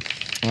 me.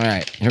 All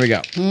right, here we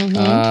go.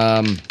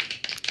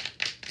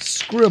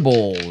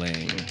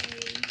 Scribbling.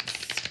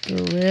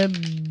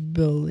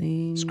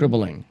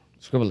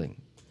 Scribbling.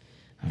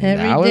 Every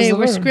That was day the we're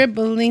word.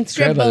 scribbling.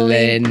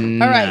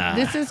 Scribbling. All right,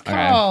 this is Okay.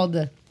 called.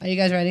 Are you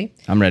guys ready?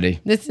 I'm ready.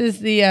 This is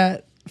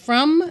the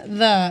from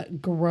the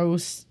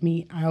Gross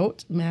Me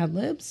Out Mad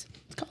Libs.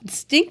 It's called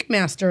Stink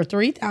Master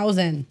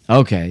 3000.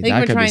 Okay, I think that we're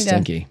could be trying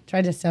stinky. to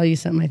try to sell you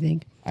something. I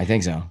think. I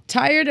think so.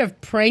 Tired of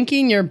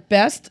pranking your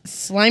best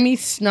slimy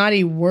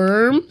snotty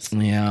worms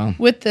Yeah.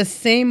 with the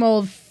same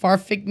old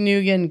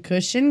Farfignugan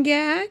cushion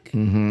gag?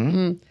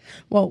 Mm-hmm.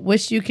 Well,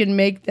 wish you could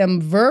make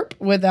them verp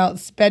without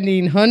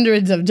spending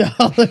hundreds of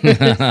dollars.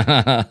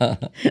 I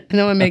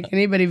don't want to make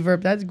anybody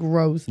verp. That's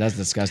gross. That's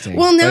disgusting.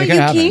 Well, now But it you could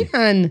happen.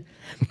 can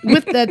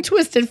with the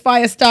Twisted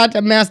Fire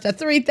Starter Master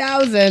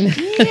 3000.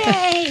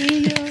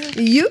 Yay!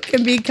 You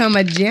can become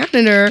a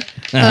janitor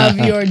of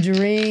your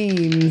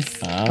dreams.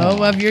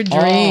 Of your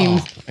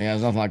dreams. Oh, yeah,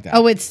 it's nothing like that.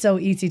 Oh, it's so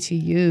easy to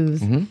use.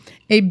 Mm-hmm.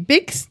 A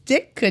big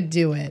stick could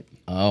do it.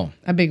 Oh.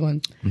 A big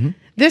one. Mm-hmm.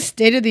 This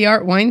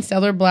state-of-the-art wine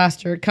cellar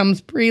blaster comes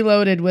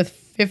preloaded with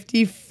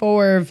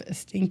 54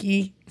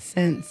 stinky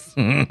scents.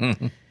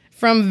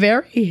 From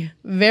very,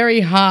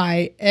 very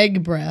high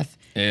egg breath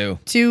Ew.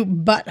 to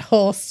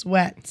butthole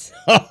sweat.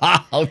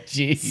 Oh,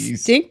 jeez.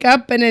 Stink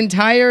up an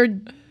entire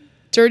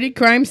dirty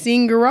crime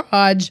scene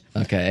garage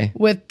Okay.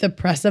 with the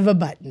press of a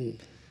button.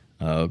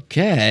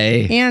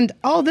 Okay. And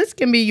all this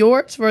can be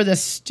yours for the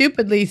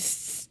stupidly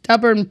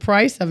stubborn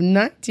price of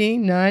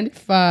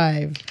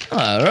 $19.95.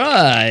 All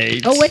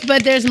right. Oh, wait,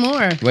 but there's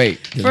more. Wait.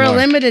 there's For a more.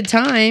 limited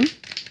time,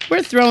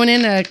 we're throwing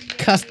in a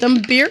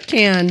custom beer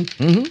can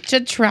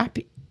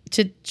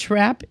to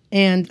trap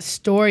and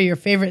store your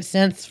favorite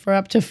scents for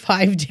up to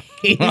 5 days.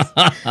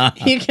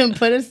 You can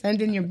put a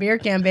scent in your beer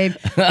can, babe.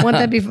 Won't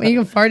that be fun? You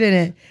can fart in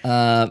it.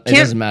 It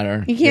doesn't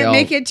matter. You can't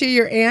make it to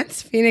your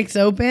aunt's Phoenix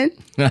Open,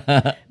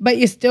 but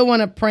you still want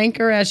to prank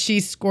her as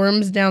she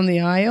squirms down the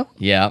aisle?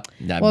 Yeah,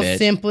 that Well, bitch.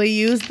 simply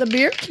use the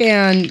beer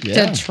can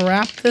Yeah. to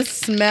trap the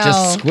smell.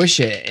 Just squish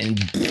it and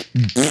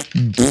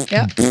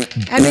Yep.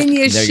 And then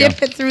you There you ship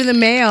go. it through the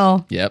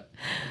mail. yep.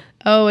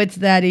 Oh, it's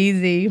that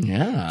easy.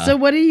 Yeah. So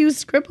what are you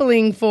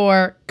scribbling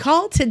for?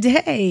 Call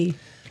today.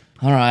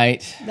 All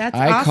right. That's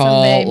I awesome,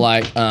 call babe.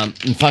 like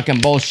fucking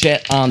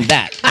bullshit on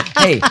that.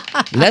 Hey,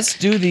 let's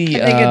do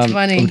the. I think it's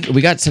funny.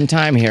 We got some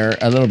time here,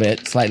 a little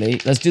bit, slightly.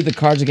 Let's do the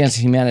Cards Against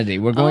Humanity.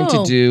 We're going to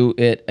Oh. do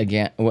it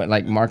again,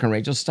 like Mark and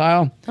Rachel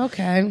style.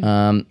 Okay.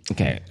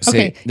 Okay. See,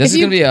 Okay, this if is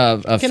going to be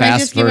a Can I fast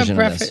just give version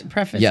a of this.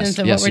 preface Yes,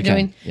 into yes, what we're you can.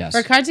 doing? Yes.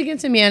 For Cards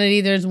Against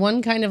Humanity, there's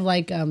one kind of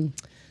like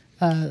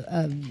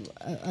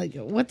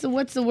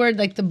what's the word?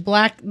 Like the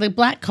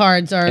black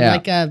cards are Yeah.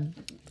 like a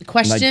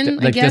question,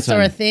 I like guess, this or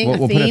one. a thing, We'll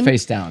a put it theme.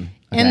 face down.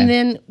 Okay. And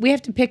then we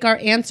have to pick our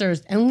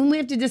answers, and when we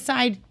have to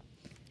decide,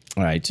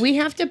 All right. we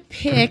have to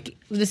pick.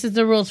 This is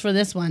the rules for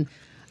this one.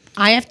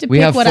 I have to We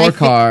pick have what 4 I think.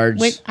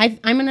 cards. Wait, I'm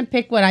going to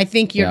pick what I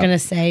think you're Yeah. going to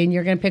say, and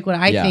you're going to pick what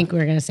I Yeah. think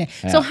we're going to say.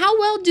 Yeah. So how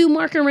well do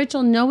Mark and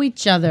Rachel know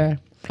each other?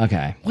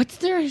 Okay. What's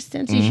their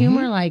sense of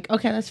humor like?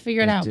 Okay, let's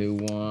figure it out. Do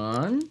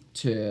 1,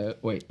 2.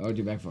 Wait. I'll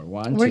do back for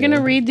 1. We're 2, going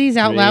to read these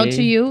out loud to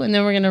 3, you, and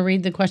then we're going to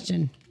read the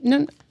question.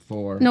 No,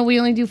 4. no, we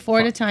only do 4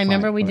 at a time. Fine.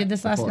 Remember, we Okay, did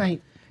this last 4.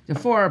 night. The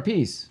 4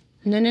 apiece.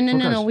 No.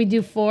 cards. We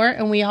do 4,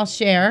 and we all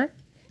share,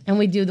 and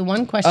we do the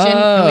one question, and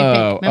Oh, we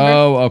pick.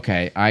 Remember?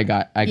 okay. I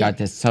got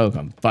this. So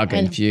I'm fucking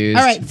And- confused.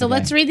 All right, so Okay.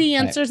 let's read the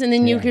answers, and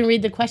then you Yeah. can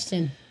read the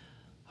question.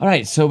 All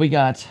right, so we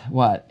got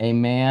what? A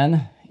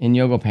man in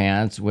yoga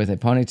pants with a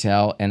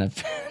ponytail and a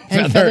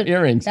feather feather-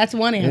 earrings. That's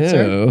one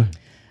answer. Ew.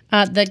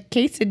 The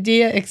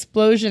quesadilla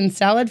explosion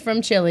salad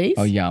from Chili's.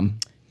 Oh, yum.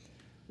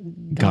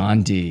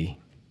 Gandhi.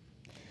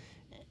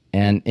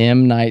 And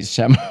M. Night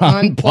Shyamalan.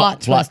 On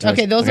plot twist.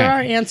 Okay, those Okay. are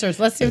our answers.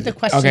 Let's see what the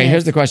question Okay, is.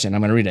 here's the question.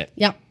 I'm going to read it.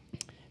 Yeah.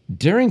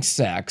 During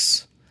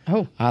sex,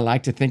 Oh. I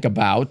like to think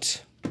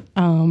about...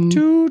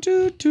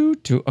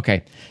 Two.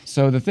 Okay,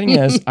 so the thing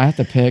is, I have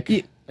to pick...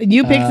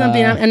 You pick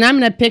something, and I'm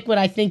going to pick what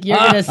I think you're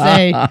going to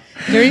say.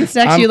 During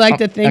sex, you like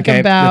to think okay,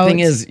 about... The thing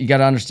is, you got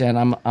to understand,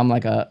 I'm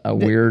like a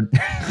weird...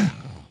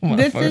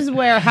 This is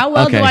where, how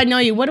well Okay. do I know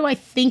you? What do I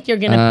think you're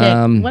going to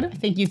pick? What do I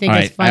think you think all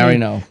is right, funny? I already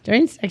know.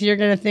 During sex, you're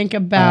going to think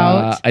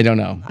about... I don't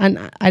know.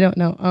 and I don't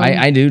know.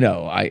 I do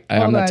know. I'm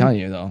Hold not on. telling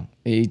you though.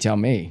 You tell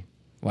me.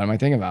 What am I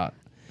thinking about?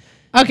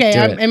 Okay, Do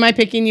it. am I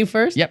picking you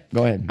first? Yep.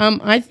 Go ahead.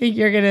 I think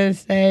you're going to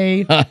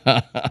say...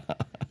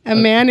 A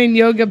man in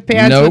yoga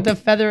pants Nope. with the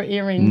feather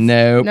earrings.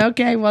 Nope.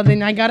 Okay, well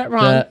then I got it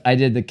wrong. I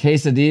did the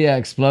quesadilla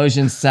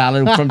explosion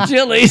salad from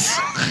Chili's.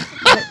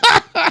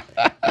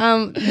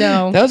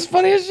 No. That was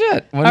funny as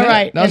shit. All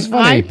right. That was and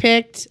funny. I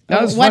picked.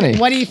 That was what, funny.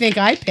 What do you think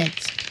I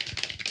picked?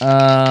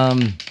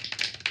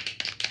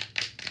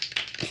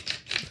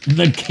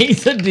 The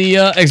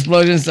quesadilla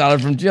explosion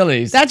salad from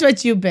Chili's. That's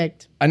what you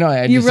picked. I know.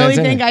 I You just said really the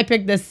same think thing. I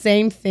picked the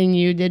same thing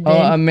you did, babe?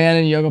 Oh, a man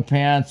in yoga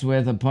pants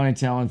with a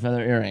ponytail and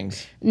feather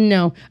earrings.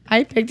 No,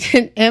 I picked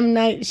an M.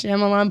 Night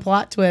Shyamalan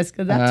plot twist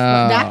because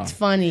that's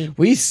funny.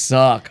 We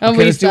suck. Oh, Okay,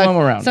 we let's do suck. one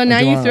more round. So Let's now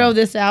do you one throw round.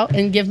 this out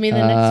and give me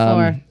the next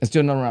four. Let's do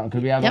another round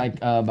because we have Yep. like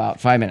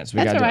about 5 minutes. We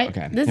That's gotta all do right. it.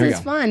 Okay. This here we is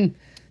go. fun.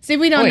 See,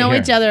 we don't Wait, know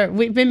here. each other.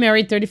 We've been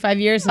married 35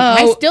 years. And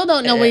I Oh, still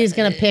don't know what he's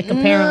going to pick,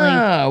 apparently.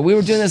 No, we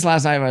were doing this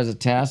last night as a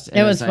test. and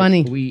It was it's like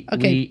funny.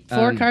 Okay,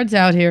 four cards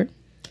out here.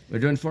 We're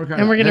doing 4 cards.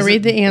 And we're gonna This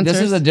read is- the answers.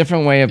 This is a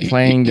different way of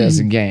playing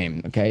this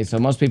game. Okay, so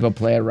most people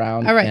play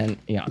around. All right. And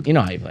yeah, you know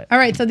how you play it. All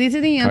right, so these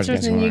are the Cards answers,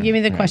 against and you one. give me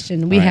the Okay.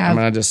 question. All We right, I'm have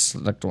gonna just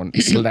select one.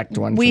 Select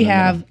one. we from the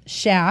have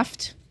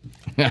Shaft,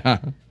 middle.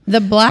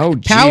 the Black Oh,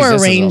 geez, Power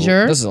this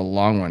Ranger, this is a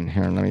long one.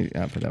 Here, let me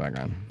put that back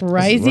on. This is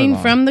Rising really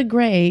long. from the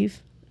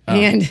Grave, Oh.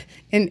 and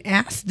an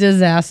ass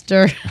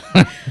disaster.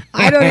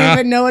 I don't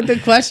even know what the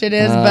question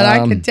is, but I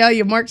can tell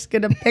you Mark's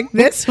going to pick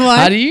this one.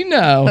 How do you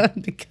know?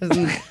 Because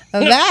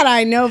of that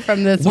I know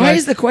from this Why one.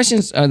 is the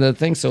questions the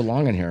thing so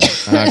long in here?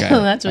 Okay.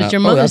 That's what your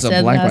mother that's a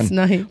said blank last one.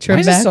 night. Why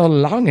is it Trebek. so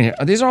long in here?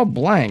 These are all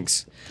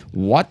blanks.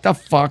 What the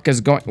fuck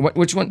is going?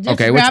 Which one? Just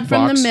okay, grab which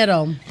from box? the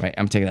middle. Right,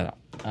 I'm taking that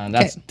out.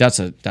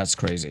 Okay. That's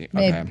crazy.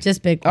 Babe, Okay.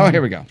 just pick Oh, one.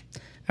 here we go.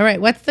 All right,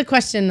 what's the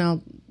question?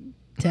 I'll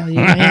tell you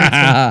my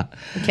answer.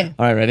 Okay.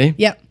 All right, ready?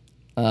 Yep.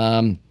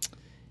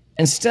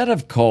 Instead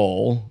of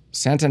coal,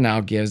 Santa now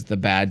gives the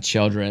bad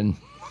children.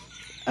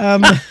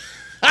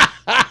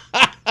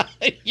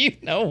 You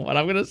know what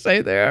I'm gonna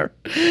say there.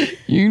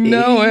 You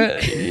know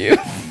it. You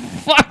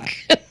fuck.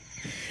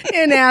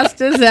 An ass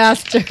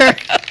disaster.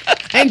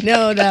 I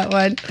know that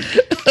one.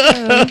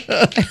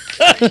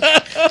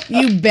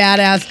 You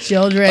badass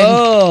children.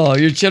 Oh,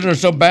 your children are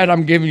so bad.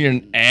 I'm giving you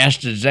an ass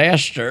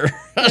disaster.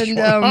 That's And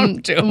what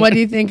I'm doing. what do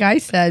you think I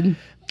said?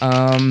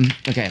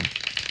 Okay.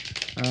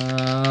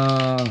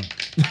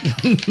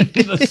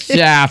 The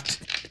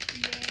shaft.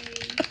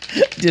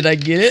 Did I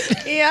get it?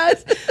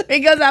 Yes,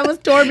 because I was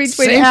torn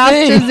between Same ass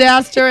thing.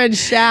 disaster and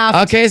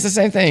shaft. Okay, it's the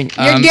same thing.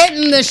 You're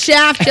getting the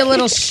shaft, you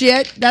little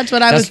shit. That's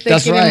what I was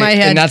that's thinking right. in my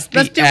head. And that's the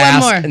Let's do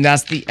ass, one more. And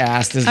that's the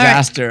ass All right.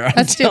 disaster. I'm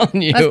Let's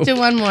telling you. Let's do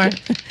one more.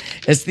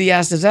 It's the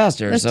ass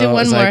disaster. Let's so do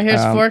one it's more. like,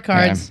 Here's 4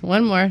 cards. okay.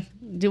 One more.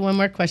 Do one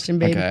more question,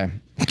 baby. Okay.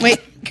 Wait.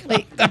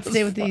 Let's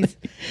stay with these.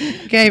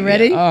 Okay,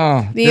 ready?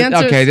 Oh, The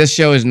answers- okay. This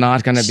show is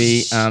not going to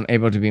be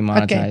able to be Okay.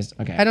 monetized.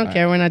 Okay. I don't all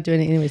care. right. We're not doing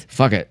it anyways.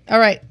 Fuck it. All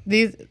right.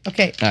 These.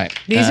 Okay. All right.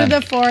 These are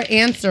the 4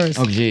 answers.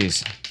 Oh,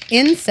 jeez.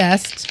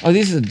 Incest. Oh,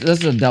 this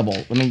is a double.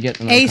 Let me get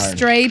another A card.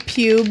 stray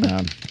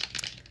pube.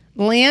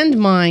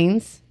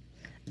 Landmines.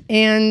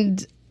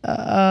 And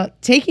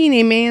taking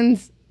a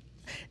man's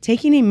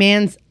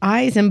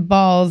eyes and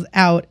balls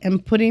out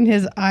and putting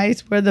his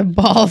eyes where the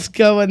balls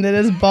go and then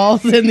his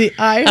balls in the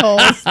eye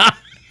holes.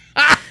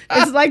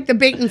 It's like the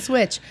bait and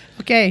switch.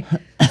 Okay.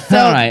 So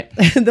All right.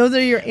 those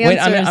are your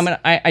answers. Wait,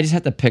 I just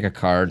have to pick a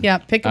card. Yeah,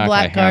 pick a Okay,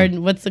 black hang card.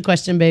 What's the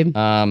question, babe?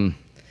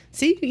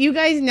 See, you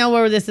guys know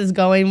where this is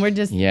going. We're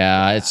just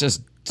Yeah, it's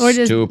just We're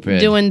just stupid.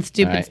 doing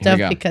stupid All right, here stuff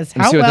we go. because Let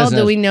me how see what well this do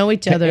is. we know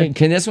each other?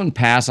 Can this one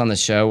pass on the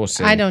show? We'll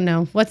see. I don't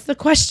know. What's the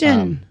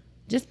question?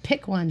 Just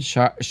pick one.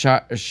 Charades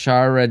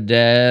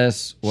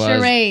was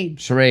Charade.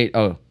 Charade.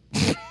 Oh.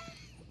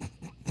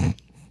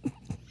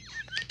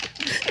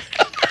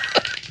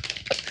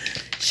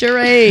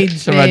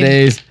 Charades. babe.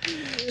 Charades.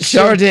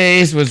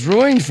 Charades was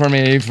ruined for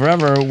me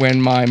forever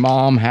when my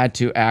mom had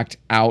to act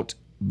out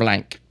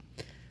blank.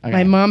 Okay.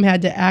 My mom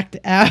had to act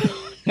out.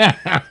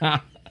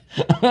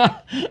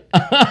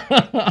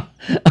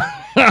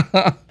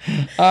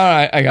 All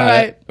right, I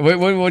got All it.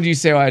 What do you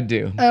say I'd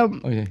do?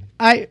 Okay.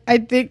 I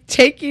think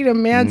taking a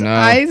man's No.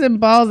 eyes and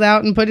balls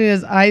out and putting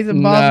his eyes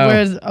and balls No. where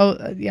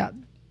his yeah.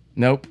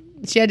 Nope.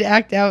 She had to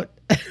act out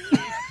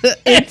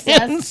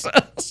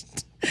incest.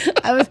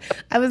 I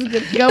was gonna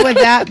go with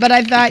that, but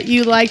I thought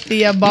you liked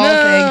the ball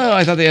thing. No,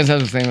 I thought the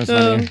incest thing was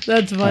Oh, funny.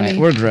 that's All funny. right,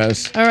 we're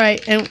gross. All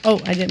right, and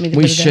I didn't mean to.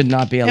 We put it should there.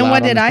 not be allowed. And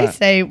what on did the I plat-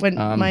 say when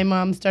my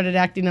mom started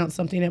acting out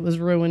something that was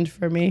ruined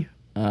for me?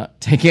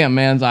 Taking a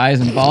man's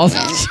eyes and balls.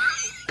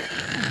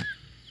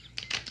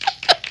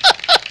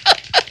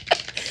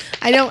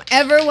 I don't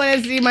ever want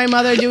to see my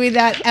mother doing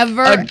that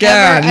ever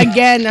Again. ever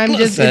again. I'm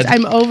just, Listen.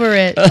 I'm over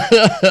it.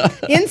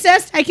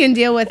 Incest, I can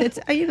deal with. It's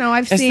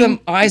I've It's seen.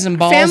 the eyes and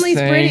balls Family's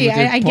thing pretty. with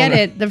your I get pointer.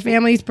 it. The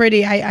family's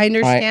pretty. I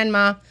understand,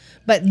 Ma.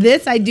 But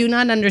this I do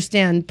not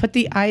understand. Put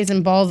the eyes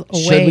and balls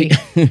away.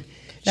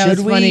 That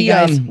was funny,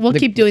 guys. We'll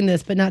keep doing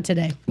this, but not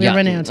today. We're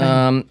running out of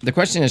time. The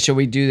question is, should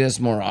we do this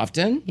more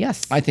often?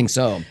 Yes. I think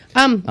so.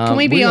 Can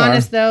we be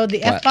honest, though?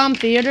 The F-bomb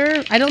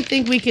theater, I don't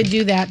think we could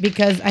do that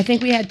because I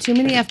think we had too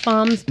many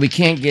F-bombs. We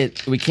can't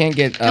get.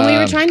 And we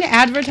were trying to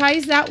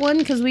advertise that one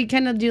because we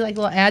kind of do like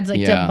little ads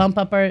to bump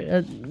up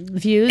our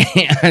views.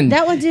 And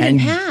that one didn't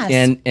pass.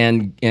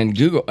 And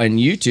Google and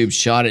YouTube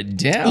shot it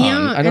down.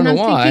 Yeah, I don't know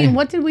why. Thinking,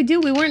 what did we do?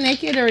 We weren't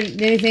naked or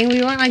anything.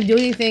 We weren't like doing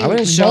anything I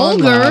wasn't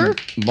vulgar.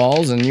 showing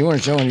balls, and you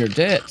weren't showing your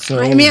tits. So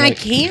I mean, I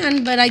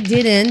can, but I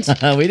didn't.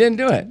 We didn't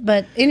do it.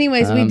 But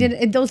anyways, we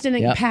did. Those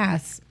didn't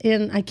pass,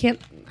 and I can't.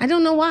 I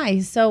don't know why.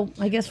 So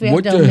I guess we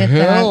have to admit that. What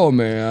the hell,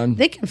 man?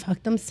 They can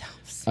fuck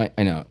themselves.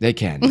 I know they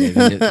can. They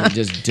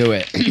just do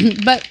it.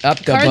 But up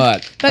the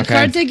butt. But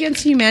Cards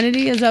Against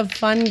Humanity is a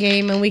fun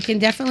game, and we can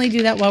definitely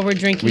do that while we're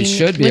drinking. We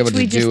should be able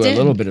to do a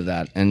little bit of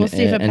that and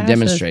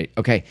demonstrate.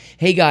 Okay,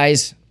 hey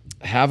guys,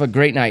 have a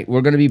great night.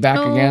 We're going to be back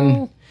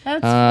again.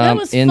 That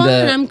was fun.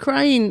 I'm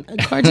crying.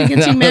 Cards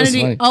Against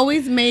Humanity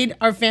always made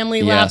our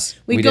family laugh.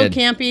 We'd go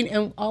camping,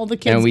 and all the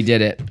kids. And we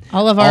did it.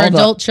 All of our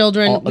adult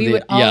children, we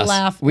would all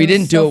laugh. We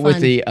didn't do it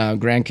with the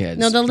grandkids.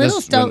 No, the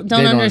littles don't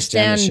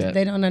understand.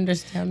 They don't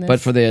understand this.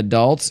 But for the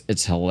adults,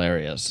 it's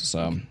hilarious.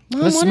 So Mom,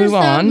 let's what move does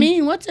that on.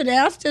 mean? What's an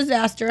ass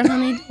disaster,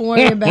 honey? Don't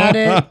worry about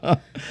it.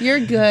 You're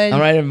good. All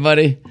right,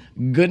 everybody.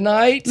 Good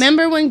night.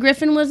 Remember when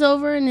Griffin was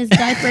over and his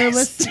diaper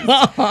was...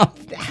 Stop.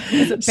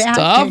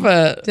 Stop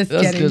it. Just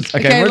kidding.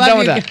 Okay, we're done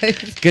with that.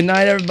 Guys. Good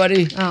night,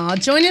 everybody.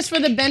 Join us for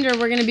the bender.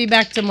 We're going to be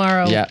back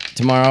tomorrow. Yeah,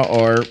 tomorrow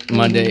or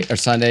Monday or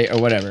Sunday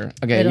or whatever.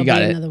 Okay, you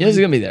got it. It's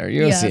going to be there.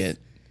 You're going to see it.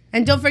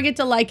 And don't forget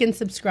to like and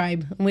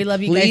subscribe. We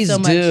love you guys so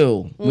much. Please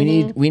do.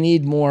 We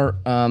need more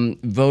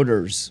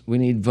voters. We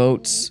need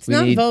votes. It's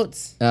not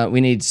votes. We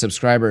need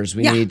subscribers.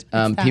 We need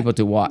people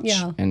to watch.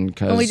 Yeah. And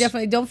we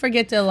definitely don't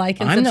forget to like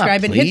and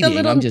subscribe and hit the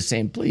little. I'm just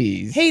saying,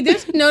 please. Hey,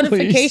 there's a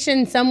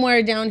notification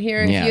somewhere down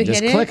here. If you hit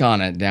just click on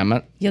it. Damn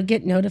it. You'll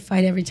get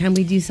notified every time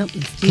we do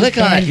something stupid. Click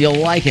on it. You'll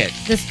like it.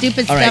 The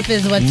stupid stuff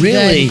is what's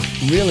really,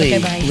 good. Really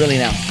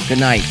now. Good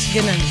night.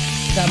 Good night.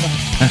 God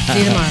bless. See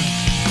you tomorrow.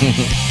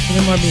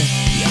 Even more beer.